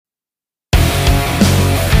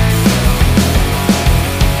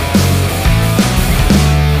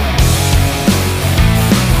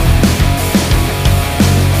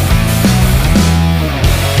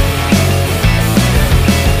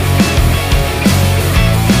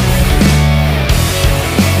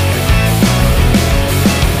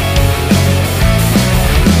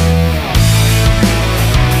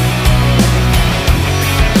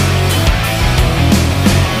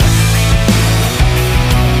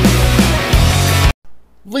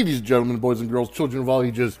Ladies and gentlemen, boys and girls, children of all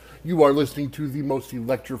ages, you are listening to the most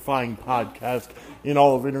electrifying podcast in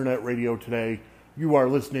all of internet radio today. You are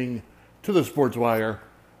listening to the Sports Wire,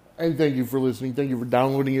 and thank you for listening. Thank you for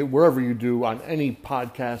downloading it wherever you do on any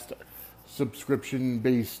podcast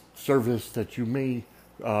subscription-based service that you may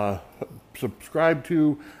subscribe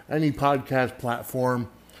to, any podcast platform,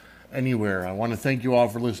 anywhere. I want to thank you all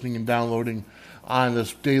for listening and downloading on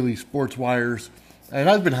this daily Sports Wires, and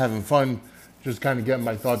I've been having fun just kind of getting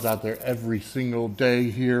my thoughts out there every single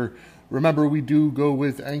day here. Remember, we do go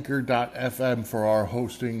with Anchor.fm for our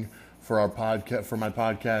hosting for our podcast, for my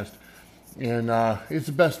podcast. And it's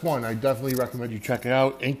the best one. I definitely recommend you check it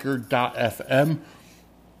out, Anchor.fm.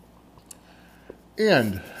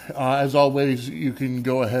 And as always, you can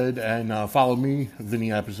go ahead and follow me, Vinny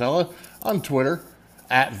Apicella, on Twitter,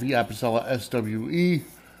 at VApicellaSWE,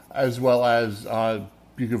 as well as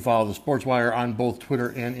you can follow the SportsWire on both Twitter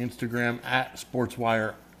and Instagram at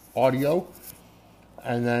SportsWire Audio.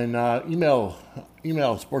 And then email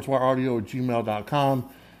sportswireaudio@gmail.com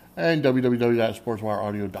and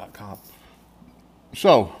www.sportswireaudio.com.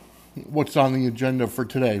 So, what's on the agenda for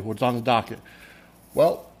today? What's on the docket?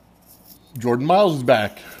 Well, Jordan Miles is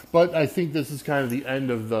back, but I think this is kind of the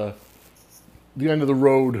end of the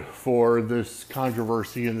road for this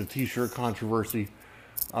controversy and the T-shirt controversy.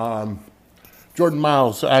 Jordan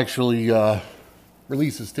Miles actually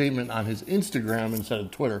released a statement on his Instagram instead of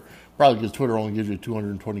Twitter, probably because Twitter only gives you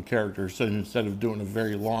 220 characters, so instead of doing a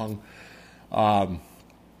very long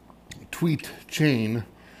tweet chain,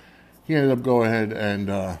 he ended up going ahead and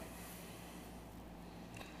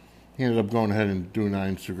doing it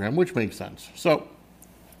on Instagram, which makes sense. So,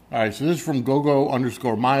 all right, so this is from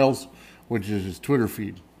Gogo_Miles, which is his Twitter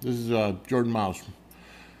feed. This is Jordan Miles.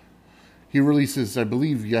 He released this, I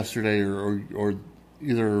believe, yesterday or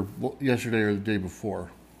either yesterday or the day before,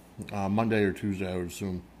 Monday or Tuesday, I would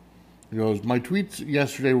assume. He goes, "My tweets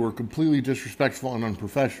yesterday were completely disrespectful and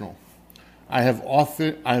unprofessional. I have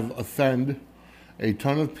offended a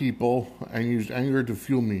ton of people and used anger to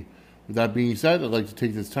fuel me. With that being said, I'd like to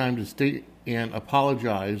take this time to state and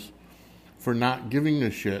apologize for not giving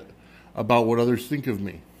a shit about what others think of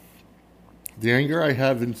me. The anger I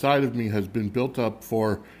have inside of me has been built up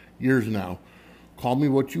for years now. Call me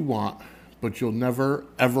what you want, but you'll never,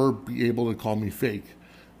 ever be able to call me fake.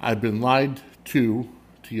 I've been lied to,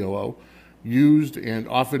 TOO, used and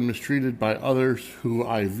often mistreated by others who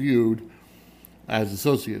I viewed as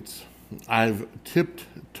associates. I've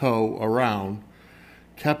tiptoed around,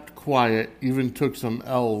 kept quiet, even took some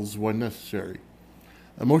L's when necessary.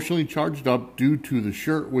 Emotionally charged up due to the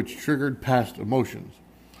shirt which triggered past emotions.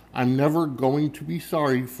 I'm never going to be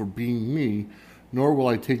sorry for being me, nor will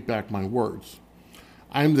I take back my words.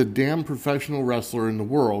 I'm the damn professional wrestler in the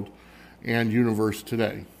world and universe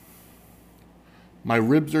today. My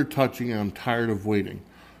ribs are touching and I'm tired of waiting.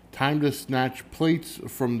 Time to snatch plates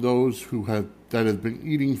from those that have been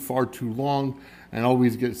eating far too long and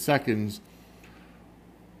always get seconds,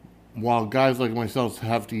 while guys like myself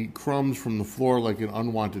have to eat crumbs from the floor like an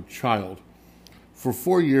unwanted child. For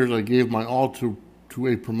 4 years, I gave my all to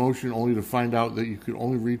a promotion only to find out that you could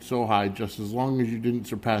only reach so high just as long as you didn't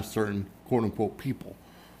surpass certain quote-unquote people.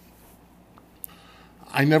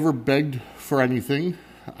 I never begged for anything.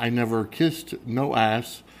 I never kissed no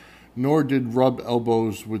ass, nor did rub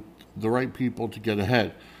elbows with the right people to get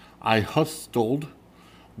ahead. I hustled,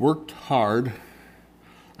 worked hard.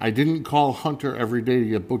 I didn't call Hunter every day to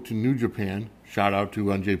get booked in New Japan. Shout out to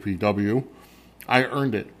NJPW. I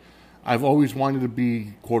earned it. I've always wanted to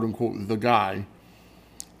be quote-unquote the guy.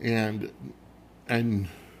 And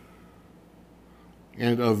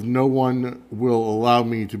of no one will allow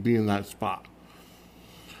me to be in that spot.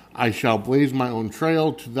 I shall blaze my own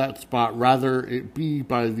trail to that spot, rather it be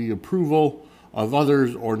by the approval of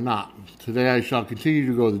others or not. Today I shall continue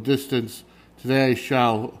to go the distance. Today I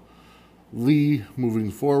shall lead moving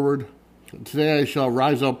forward. Today I shall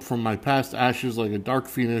rise up from my past ashes like a dark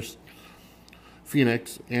phoenix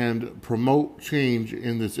and promote change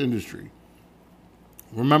in this industry.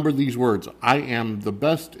 Remember these words. I am the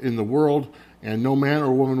best in the world, and no man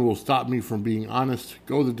or woman will stop me from being honest.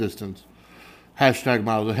 Go the distance. Hashtag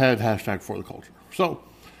miles ahead. Hashtag for the culture. So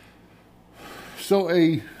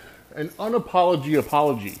an apology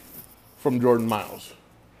from Jordan Miles.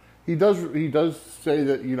 He does say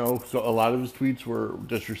that, so a lot of his tweets were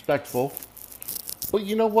disrespectful. But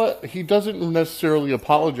you know what? He doesn't necessarily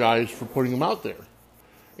apologize for putting them out there.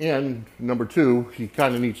 And number two, he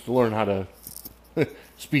kind of needs to learn how to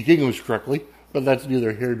speak English correctly, but that's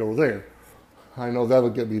neither here nor there. I know that'll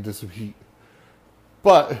get me into some heat.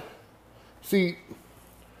 But, see,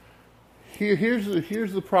 here's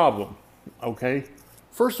the problem, okay?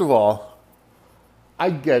 First of all, I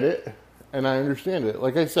get it and I understand it.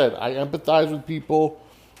 Like I said, I empathize with people.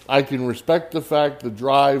 I can respect the fact, the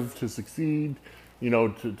drive to succeed,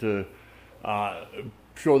 to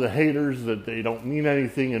show the haters that they don't mean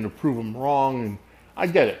anything and to prove them wrong. And I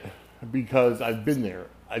get it because I've been there.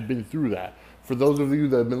 I've been through that. For those of you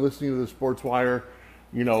that have been listening to the Sports Wire,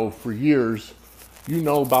 for years, you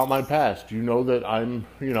know about my past. You know that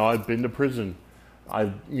I've been to prison.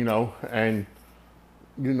 And you know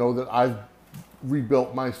that I've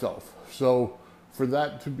rebuilt myself. So for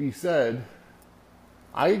that to be said,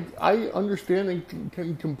 I understand and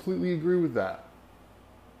can completely agree with that.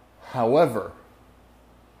 However,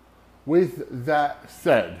 with that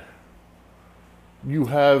said, you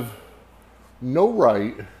have no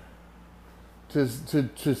right to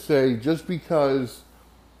say just because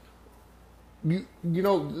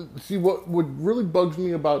see what really bugs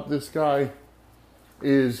me about this guy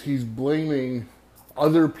is he's blaming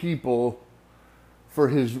other people for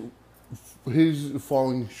his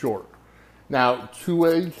falling short. Now,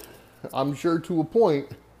 I'm sure to a point,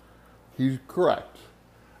 he's correct.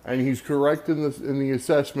 And he's correct in the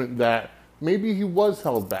assessment that maybe he was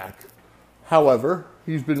held back. However,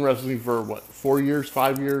 he's been wrestling for 4 years,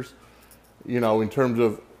 5 years, in terms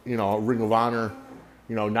of, Ring of Honor.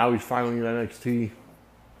 Now he's finally in NXT.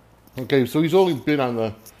 Okay, so he's only been on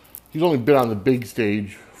the big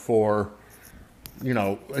stage for,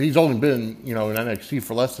 he's only been, in NXT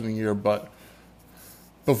for less than a year, but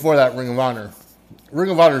before that, Ring of Honor. Ring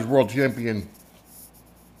of Honor's world champion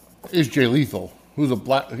is Jay Lethal, who's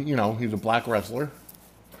he's a black wrestler,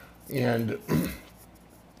 and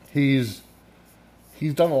he's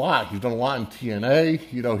done a lot. He's done a lot in TNA.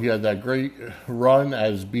 He had that great run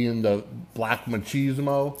as being the Black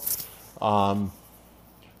Machismo.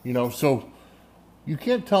 So you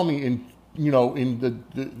can't tell me in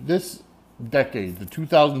this decade, the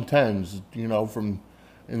 2010s,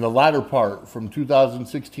 in the latter part, from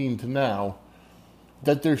 2016 to now,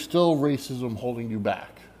 that there's still racism holding you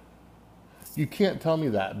back. You can't tell me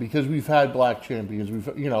that because we've had black champions.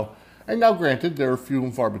 And now granted, they're few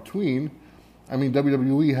and far between. I mean,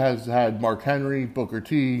 WWE has had Mark Henry, Booker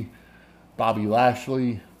T, Bobby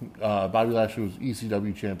Lashley. Bobby Lashley was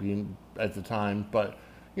ECW champion at the time, but,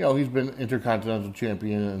 he's been Intercontinental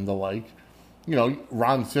champion and the like.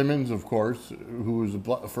 Ron Simmons, of course, who was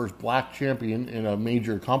the first black champion in a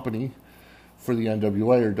major company for the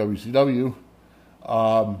NWA or WCW.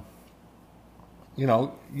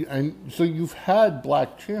 And so you've had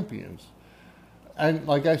black champions. And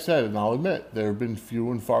like I said, and I'll admit, there have been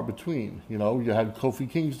few and far between. You had Kofi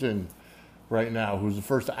Kingston right now, who's the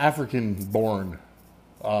first African-born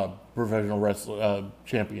professional wrestler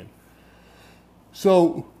champion.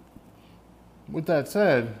 So, with that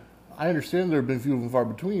said, I understand there have been few and far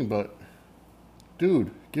between, but,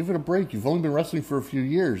 dude, give it a break. You've only been wrestling for a few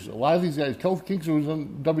years. A lot of these guys, Kofi Kingston was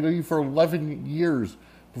on WWE for 11 years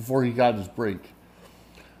before he got his break.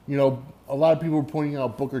 A lot of people were pointing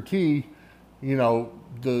out Booker T,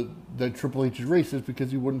 that Triple H is racist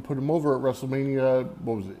because he wouldn't put him over at WrestleMania,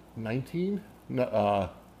 19? No,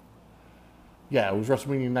 it was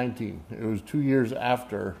WrestleMania 19. It was 2 years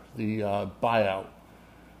after the buyout.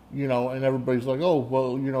 And everybody's like, oh,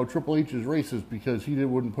 well, Triple H is racist because he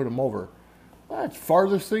wouldn't put him over. That's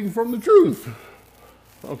farthest thing from the truth.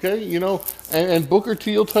 Okay, and Booker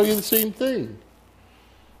T will tell you the same thing.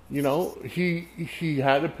 He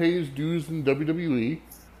had to pay his dues in WWE.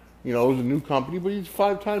 It was a new company, but he's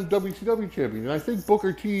 5-time WCW champion. And I think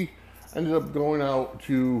Booker T ended up going out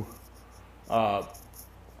to,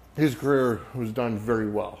 his career was done very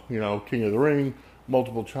well. King of the Ring,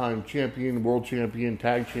 multiple-time champion, world champion,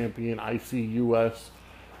 tag champion, IC, US,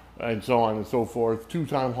 and so on and so forth.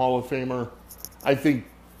 2-time Hall of Famer. I think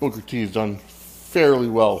Booker T has done fairly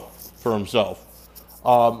well for himself.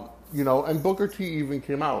 And Booker T even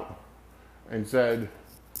came out and said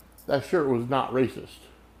that shirt was not racist.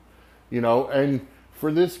 And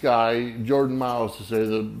for this guy, Jordan Miles, to say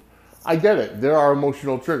that, I get it. There are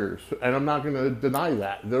emotional triggers, and I'm not going to deny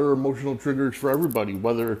that. There are emotional triggers for everybody,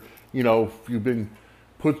 whether, if you've been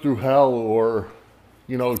put through hell or,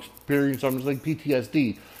 experienced something like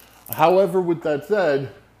PTSD. However, with that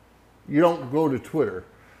said, you don't go to Twitter.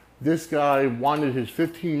 This guy wanted his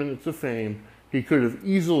 15 minutes of fame. He could have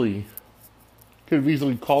easily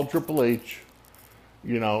called Triple H,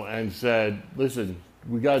 and said, listen,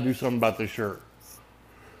 we got to do something about this shirt.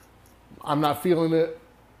 I'm not feeling it.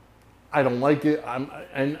 I don't like it.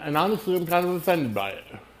 And honestly, I'm kind of offended by it.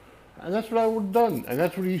 And that's what I would have done. And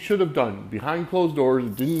that's what he should have done. Behind closed doors,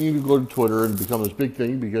 it didn't need to go to Twitter and become this big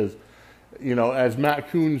thing because, as Matt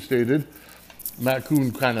Coon stated, Matt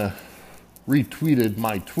Coon kind of retweeted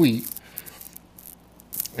my tweet,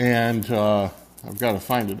 and I've got to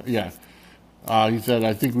find it. Yeah. He said,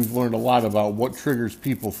 I think we've learned a lot about what triggers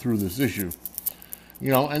people through this issue.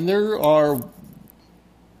 And there are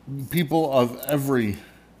people of every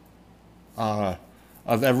walk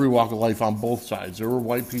of life on both sides. There were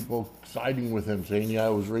white people siding with him, saying, yeah,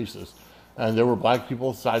 it was racist. And there were black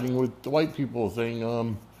people siding with the white people, saying,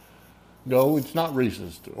 no, it's not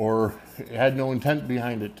racist, or it had no intent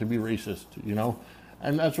behind it to be racist,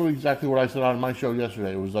 And that's exactly what I said on my show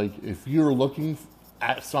yesterday. It was like, if you're looking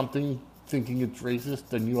at something thinking it's racist,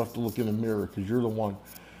 then you have to look in the mirror, because you're the one.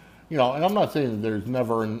 And I'm not saying that there's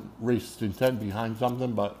never a racist intent behind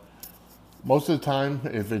something, but most of the time,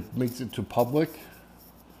 if it makes it to public,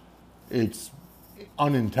 it's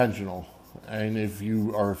unintentional. And if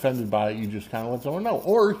you are offended by it, you just kind of let someone know.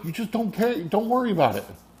 Or you just don't care. Don't worry about it.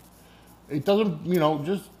 It doesn't,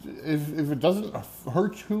 just if it doesn't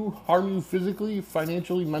harm you physically,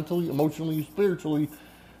 financially, mentally, emotionally, spiritually,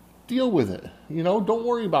 deal with it. Don't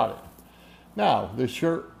worry about it. Now, this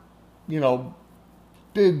shirt,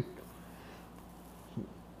 did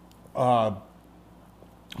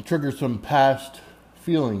trigger some past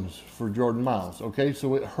feelings for Jordan Miles. Okay,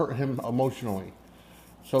 so it hurt him emotionally.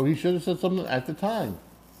 So he should have said something at the time,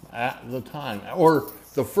 or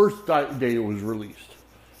the first day it was released.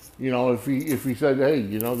 If he said, hey,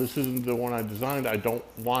 this isn't the one I designed, I don't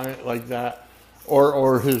want it like that.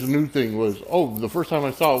 Or his new thing was, the first time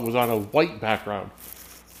I saw it was on a white background.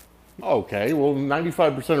 Okay, well,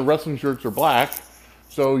 95% of wrestling shirts are black,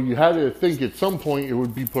 so you had to think at some point it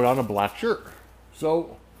would be put on a black shirt.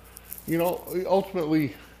 So,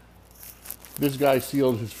 ultimately, this guy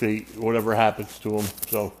sealed his fate, whatever happens to him.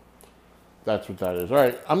 So, that's what that is. All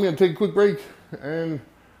right, I'm going to take a quick break, and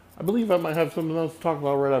I believe I might have something else to talk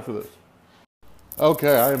about right after this.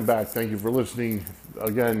 Okay, I am back. Thank you for listening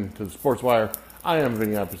again to the Sports Wire. I am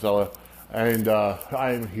Vinny Apicella, and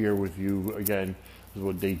I am here with you again. This is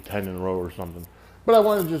what, day 10 in a row or something. But I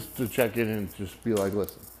wanted just to check in and just be like,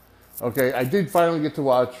 listen. Okay, I did finally get to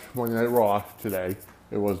watch Monday Night Raw today.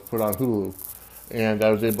 It was put on Hulu, and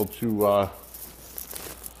I was able to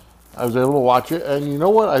watch it. And you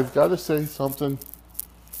know what? I've got to say something.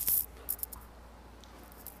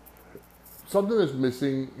 Something that's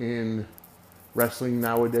missing in wrestling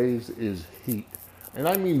nowadays is heat, and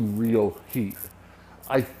I mean real heat.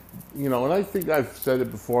 And I think I've said it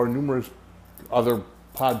before. Numerous other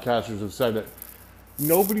podcasters have said it.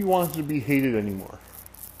 Nobody wants to be hated anymore.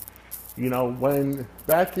 When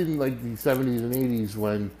back in like the 70s and 80s,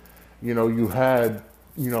 when you had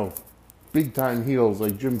big time heels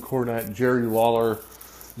like Jim Cornette, Jerry Lawler,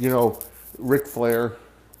 Ric Flair,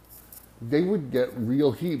 they would get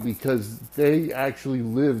real heat because they actually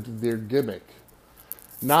lived their gimmick.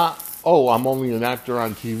 Not, I'm only an actor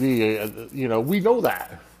on TV. We know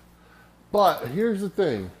that. But here's the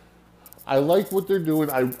thing. I like what they're doing.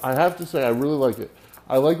 I have to say, I really like it.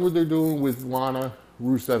 I like what they're doing with Lana,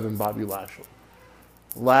 Rusev, and Bobby Lashley.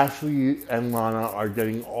 Lashley and Lana are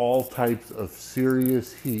getting all types of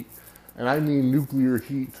serious heat. And I mean nuclear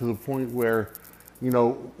heat to the point where,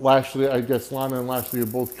 Lashley, I guess Lana and Lashley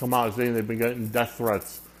have both come out saying they've been getting death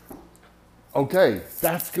threats. Okay,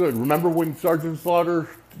 that's good. Remember when Sergeant Slaughter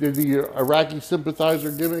did the Iraqi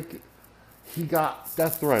sympathizer gimmick? He got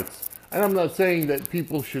death threats. And I'm not saying that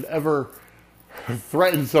people should ever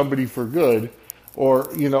threaten somebody for good or,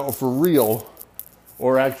 for real,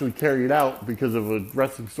 or actually carry it out because of a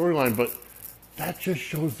wrestling storyline, but that just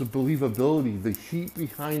shows the believability, the heat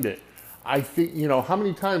behind it. I think, how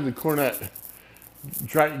many times did Cornette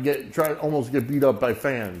try to almost get beat up by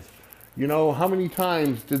fans? How many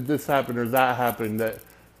times did this happen or that happen that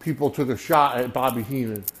people took a shot at Bobby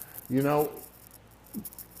Heenan?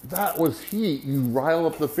 That was heat. You rile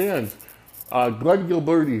up the fans. Glenn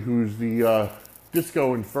Gilberti, who's the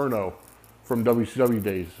Disco Inferno from WCW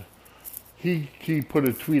days, he put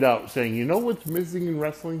a tweet out saying, you know what's missing in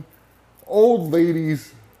wrestling? Old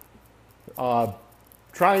ladies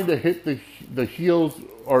trying to hit the heels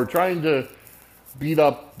or trying to beat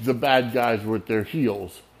up the bad guys with their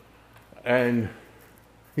heels. And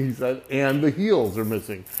he said, and the heels are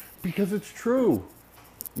missing. Because it's true.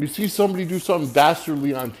 You see somebody do something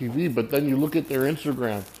dastardly on TV, but then you look at their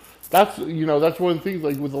Instagram. That's one of the things,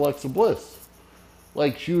 like with Alexa Bliss.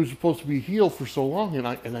 Like, she was supposed to be heel for so long, and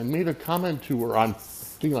I made a comment to her on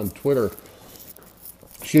Twitter.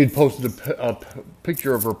 She had posted a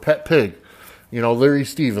picture of her pet pig, Larry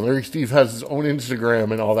Steve. And Larry Steve has his own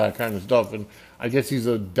Instagram and all that kind of stuff. And I guess he's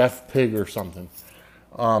a deaf pig or something.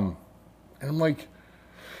 And I'm like,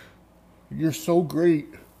 you're so great.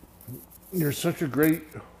 You're such a great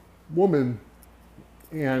woman.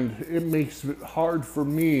 and it makes it hard for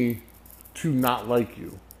me to not like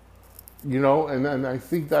you. You know, and I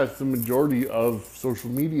think that's the majority of social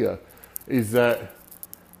media is that,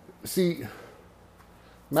 see,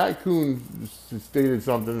 Matt Kuhn stated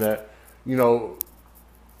something that, you know,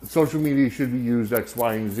 social media should be used X,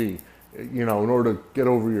 Y, and Z, you know, in order to get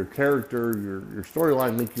over your character, your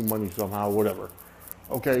storyline, make you money somehow, whatever.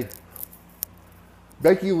 Okay.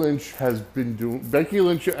 Becky Lynch and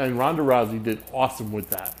Ronda Rousey did awesome with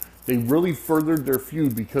that. They really furthered their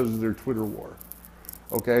feud because of their Twitter war.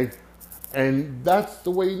 Okay? And that's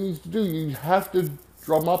the way it needs to do. You have to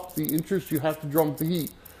drum up the interest. You have to drum up the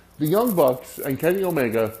heat. The Young Bucks and Kenny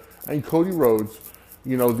Omega and Cody Rhodes,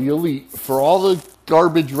 you know, the Elite, for all the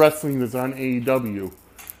garbage wrestling that's on AEW,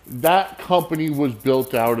 that company was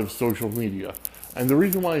built out of social media. And the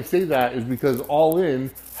reason why I say that is because All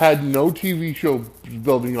In had no TV show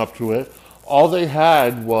building up to it. All they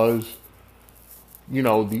had was, you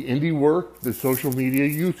know, the indie work, the social media,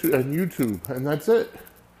 YouTube, and that's it.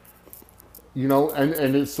 You know,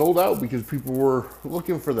 and it sold out because people were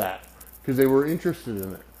looking for that, because they were interested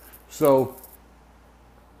in it. So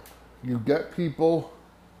you get people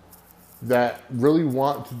that really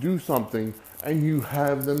want to do something, and you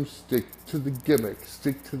have them stick to the gimmick,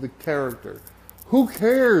 stick to the character. Who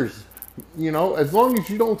cares? You know, as long as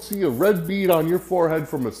you don't see a red bead on your forehead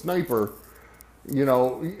from a sniper, you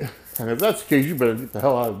know, and if that's the case, you better get the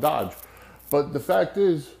hell out of Dodge. But the fact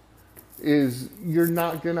is you're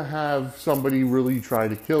not going to have somebody really try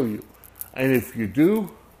to kill you. And if you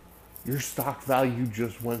do, your stock value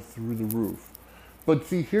just went through the roof. But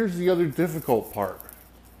see, here's the other difficult part.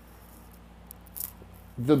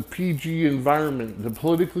 The PG environment, the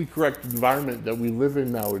politically correct environment that we live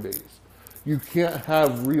in nowadays. You can't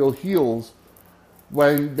have real heels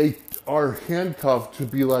when they are handcuffed to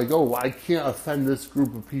be like, oh, I can't offend this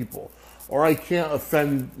group of people. Or I can't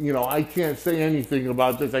offend, you know, I can't say anything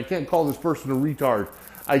about this. I can't call this person a retard.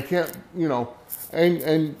 I can't, you know.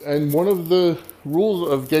 And one of the rules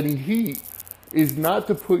of getting heat is not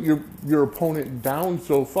to put your opponent down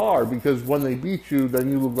so far, because when they beat you, then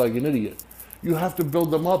you look like an idiot. You have to build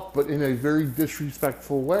them up, but in a very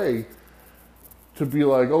disrespectful way, to be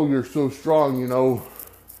like, oh, you're so strong, you know,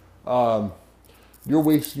 you're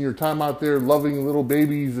wasting your time out there loving little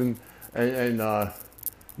babies and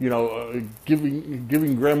you know,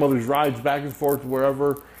 giving grandmothers rides back and forth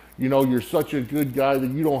wherever. You know, you're such a good guy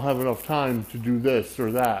that you don't have enough time to do this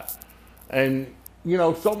or that. And, you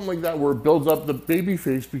know, something like that where it builds up the baby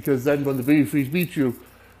face, because then when the baby face beats you,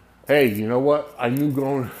 hey, you know what? We knew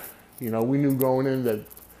going in that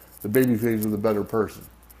the baby face was the better person.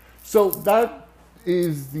 So that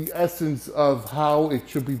is the essence of how it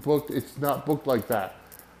should be booked. It's not booked like that.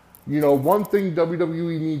 You know, one thing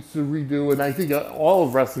WWE needs to redo, and I think all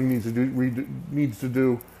of wrestling needs to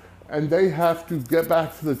do, and they have to get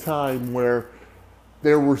back to the time where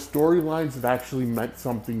there were storylines that actually meant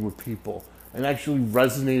something with people and actually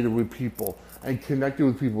resonated with people and connected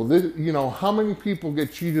with people. You know, how many people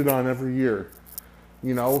get cheated on every year?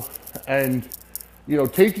 You know, and, you know,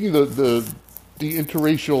 taking the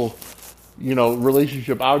interracial, you know,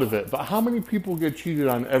 relationship out of it. But how many people get cheated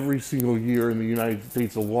on every single year in the United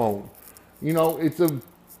States alone? You know, it's a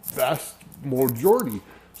vast majority.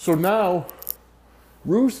 So now,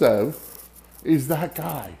 Rusev is that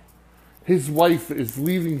guy. His wife is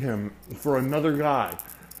leaving him for another guy.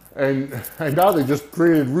 And now they just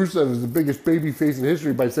created Rusev as the biggest babyface in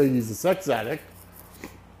history by saying he's a sex addict.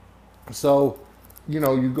 So, you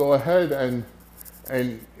know, you go ahead and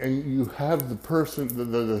you have the person,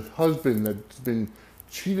 the husband that's been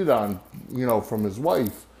cheated on, you know, from his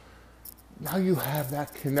wife. Now you have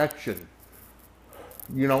that connection.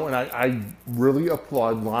 You know, and I really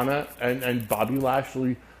applaud Lana and Bobby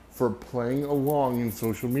Lashley for playing along in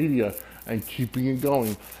social media and keeping it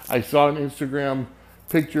going. I saw an Instagram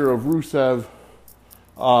picture of Rusev,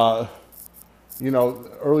 you know,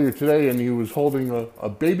 earlier today, and he was holding a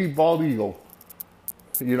baby bald eagle.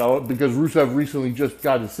 You know, because Rusev recently just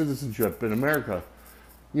got his citizenship in America.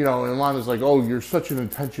 You know, and Lana's like, oh, you're such an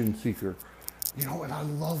attention seeker. You know, and I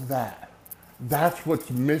love that. That's what's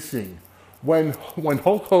missing. When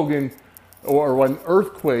Hulk Hogan, or when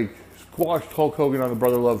Earthquake squashed Hulk Hogan on the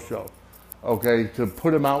Brother Love show, okay, to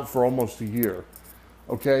put him out for almost a year,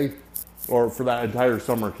 okay, or for that entire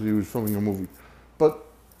summer because he was filming a movie. But,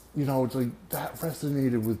 you know, it's like that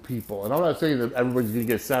resonated with people. And I'm not saying that everybody's going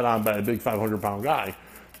to get sat on by a big 500-pound guy,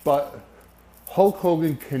 but Hulk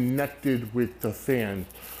Hogan connected with the fans.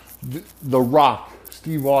 The Rock,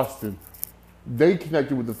 Steve Austin, they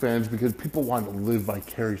connected with the fans because people wanted to live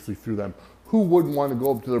vicariously through them. Who wouldn't want to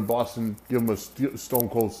go up to their boss and give them a Stone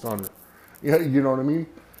Cold Stunner? Yeah, you know what I mean?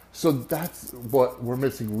 So that's what we're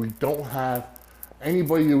missing. We don't have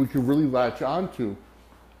anybody that we can really latch onto.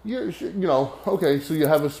 Okay, so you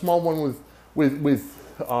have a small one with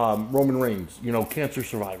Roman Reigns, cancer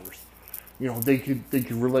survivors. They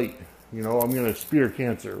could relate. I'm gonna spear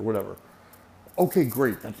cancer or whatever. Okay,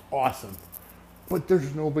 great, that's awesome. But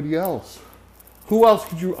there's nobody else. Who else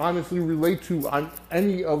could you honestly relate to on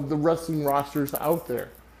any of the wrestling rosters out there?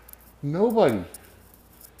 Nobody.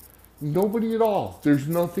 Nobody at all. There's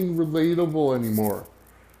nothing relatable anymore.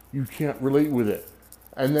 You can't relate with it.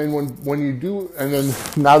 And then when you do, and then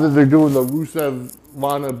now that they're doing the Rusev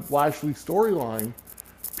Lana Lashley storyline,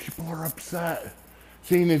 people are upset,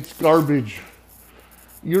 saying it's garbage.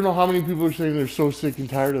 You don't know how many people are saying they're so sick and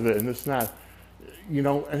tired of it, and it's not.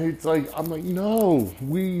 And it's like, I'm like, no,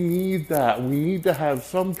 we need that. We need to have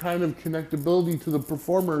some kind of connectability to the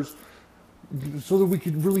performers so that we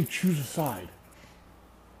could really choose a side.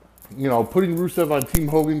 Putting Rusev on Team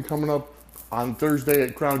Hogan coming up on Thursday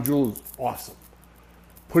at Crown Jewel is awesome.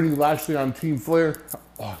 Putting Lashley on Team Flair,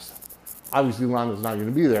 awesome. Obviously, Lana's not going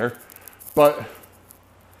to be there, but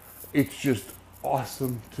it's just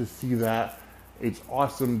awesome to see that. It's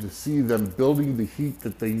awesome to see them building the heat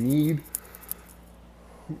that they need.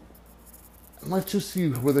 Let's just see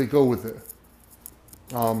where they go with it.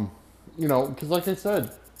 Because like I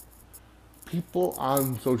said, people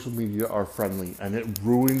on social media are friendly, and it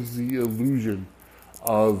ruins the illusion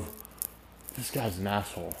of this guy's an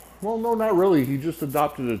asshole. Well, no, not really. He just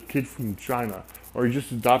adopted a kid from China, or he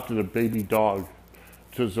just adopted a baby dog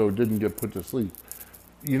so it didn't get put to sleep.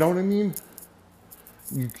 You know what I mean?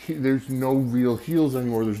 There's no real heels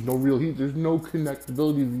anymore. There's no real heat. There's no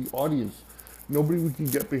connectability to the audience. Nobody we can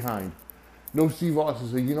get behind. No Steve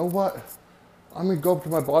Austin say, you know what? I'm going to go up to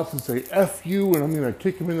my boss and say, F you, and I'm going to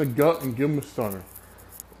kick him in the gut and give him a stunner.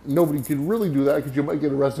 Nobody can really do that because you might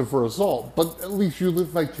get arrested for assault, but at least you live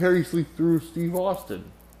vicariously through Steve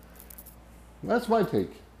Austin. That's my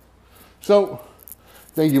take. So,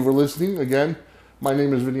 thank you for listening. Again, my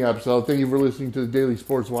name is Vinny Apicella. Thank you for listening to the Daily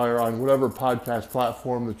Sports Wire on whatever podcast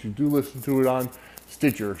platform that you do listen to it on.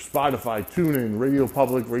 Stitcher, Spotify, TuneIn, Radio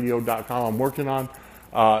Public, Radio.com I'm working on,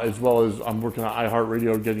 as well as I'm working on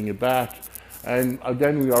iHeartRadio, getting it back. And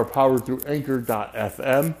again, we are powered through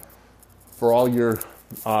Anchor.fm for all your,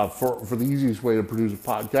 for the easiest way to produce a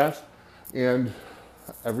podcast and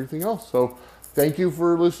everything else. So thank you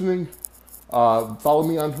for listening. Follow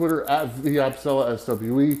me on Twitter at VApsella,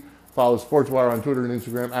 SWE. Follow SportsWire on Twitter and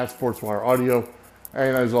Instagram at SportsWireAudio.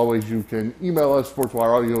 And as always, you can email us,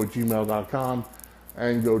 sportswireaudio@gmail.com,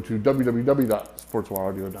 and go to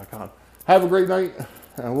www.sportswireaudio.com. Have a great night,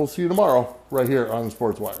 and we'll see you tomorrow right here on the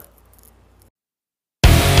Sports Wire.